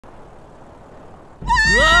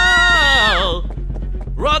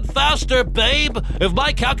faster, babe. If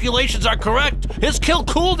my calculations are correct, his kill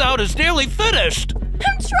cooldown is nearly finished.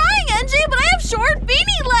 I'm trying, NJ, but I have short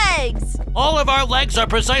beanie legs. All of our legs are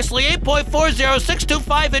precisely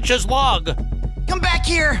 8.40625 inches long. Come back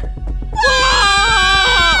here.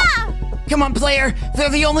 Ah! Come on, player. They're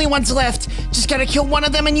the only ones left. Just gotta kill one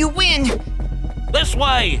of them and you win. This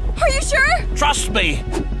way. Are you sure? Trust me.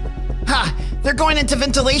 Ha! They're going into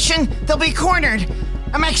ventilation. They'll be cornered.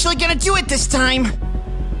 I'm actually gonna do it this time.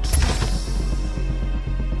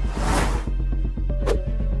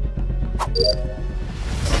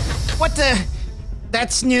 What the?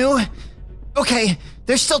 That's new. Okay,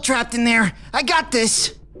 they're still trapped in there. I got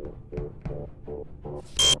this.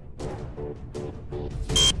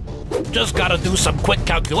 Just gotta do some quick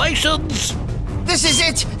calculations. This is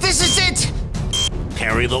it. This is it.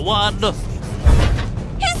 Carry the one.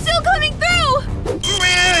 He's still coming through.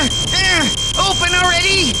 Open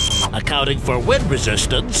already. Accounting for wind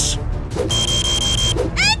resistance.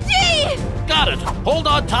 NJ! Got it. Hold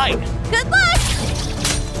on tight. Good luck.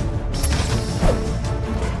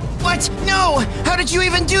 What? No! How did you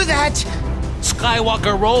even do that?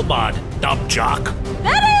 Skywalker roll mod, dumb jock.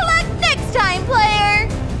 Better luck next time, player.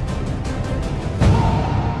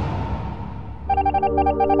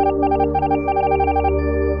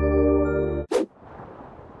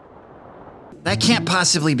 That can't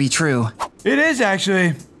possibly be true. It is,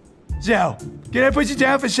 actually. So, can I put you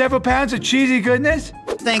down for several pounds of cheesy goodness?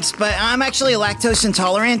 Thanks, but I'm actually lactose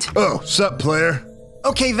intolerant. Oh, sup, player?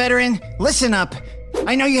 Okay, veteran, listen up.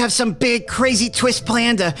 I know you have some big, crazy twist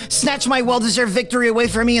plan to snatch my well-deserved victory away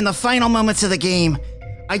from me in the final moments of the game.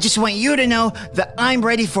 I just want you to know that I'm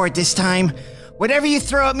ready for it this time. Whatever you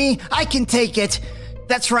throw at me, I can take it.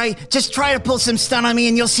 That's right, just try to pull some stun on me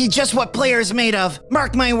and you'll see just what player is made of.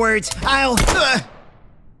 Mark my words, I'll...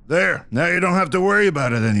 There, now you don't have to worry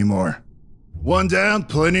about it anymore. One down,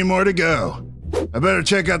 plenty more to go. I better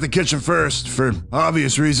check out the kitchen first, for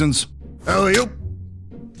obvious reasons. Alley-oop.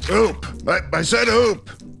 Oop. I said oop.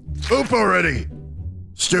 Oop already.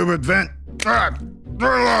 Stupid vent.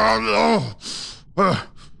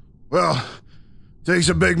 Well, takes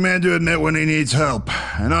a big man to admit when he needs help,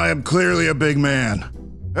 and I am clearly a big man.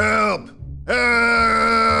 Help!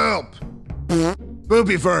 Help!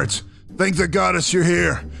 Poopy farts. Thank the goddess you're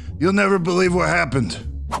here. You'll never believe what happened.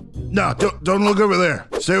 No, don't look over there.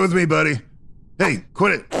 Stay with me, buddy. Hey,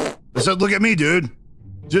 quit it. I said look at me, dude.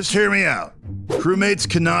 Just hear me out. Crewmates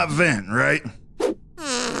cannot vent, right?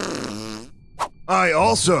 I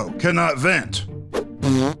also cannot vent.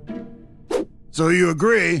 So you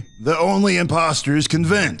agree that only imposters can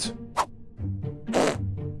vent.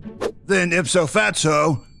 Then ipso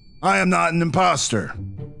fatso, I am not an imposter.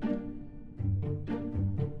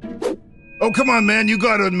 Oh, come on, man, you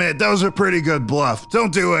gotta admit, that was a pretty good bluff.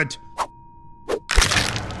 Don't do it.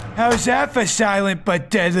 How's that for silent but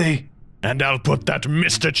deadly? And I'll put that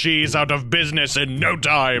Mr. Cheese out of business in no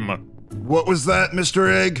time. What was that,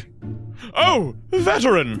 Mr. Egg? Oh,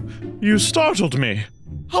 veteran, you startled me.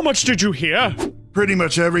 How much did you hear? Pretty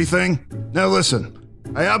much everything. Now listen,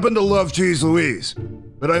 I happen to love Cheese Louise,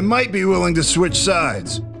 but I might be willing to switch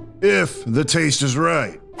sides, if the taste is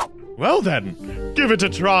right. Well then, give it a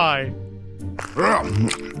try.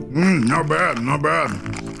 Not bad, not bad.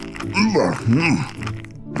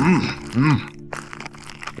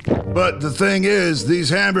 But the thing is, these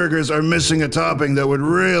hamburgers are missing a topping that would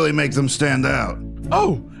really make them stand out.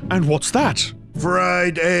 Oh, and what's that?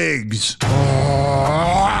 Fried eggs.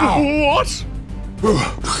 What?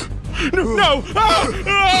 No!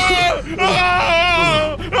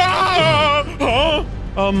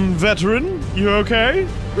 Veteran, you okay?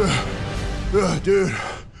 Dude,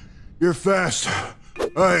 you're fast.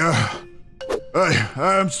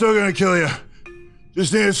 I'm still gonna kill you.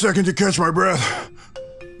 Just need a second to catch my breath.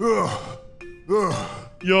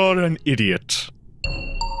 You're an idiot.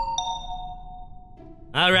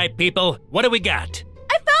 All right, people, what do we got?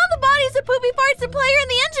 I found the bodies of Poopy Farts and Player in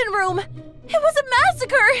the engine room. It was a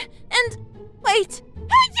massacre. And wait,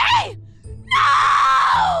 NJ!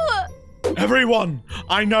 No! Everyone,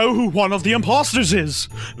 I know who one of the imposters is.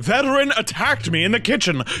 Veteran attacked me in the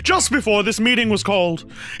kitchen just before this meeting was called.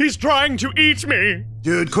 He's trying to eat me.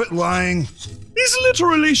 Dude, quit lying. He's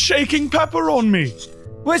literally shaking pepper on me.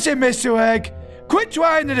 Listen, Mr. Egg, quit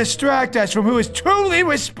trying to distract us from who is truly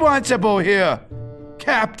responsible here.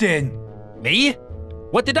 Captain. Me?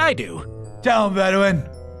 What did I do? Tell him, veteran.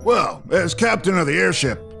 Well, as captain of the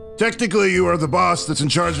airship, technically you are the boss that's in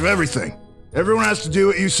charge of everything. Everyone has to do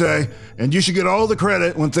what you say, and you should get all the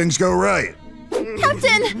credit when things go right.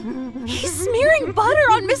 Captain, he's smearing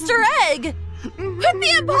butter on Mr. Egg. With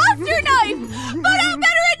the imposter knife! Put out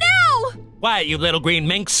veteran now! Quiet, you little green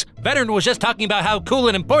minx. Veteran was just talking about how cool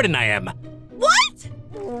and important I am. What?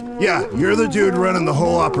 Yeah, you're the dude running the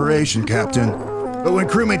whole operation, Captain. But when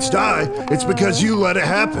crewmates die, it's because you let it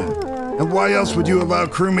happen. And why else would you allow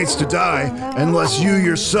crewmates to die unless you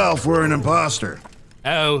yourself were an imposter?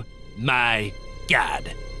 Oh my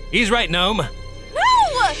god. He's right, Gnome. No!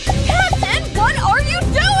 Captain, what are you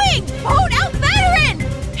doing? Vote out Veteran!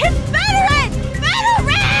 It's Veteran!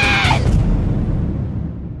 Veteran!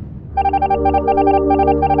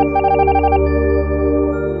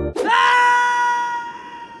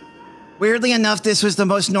 Weirdly enough, this was the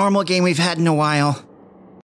most normal game we've had in a while.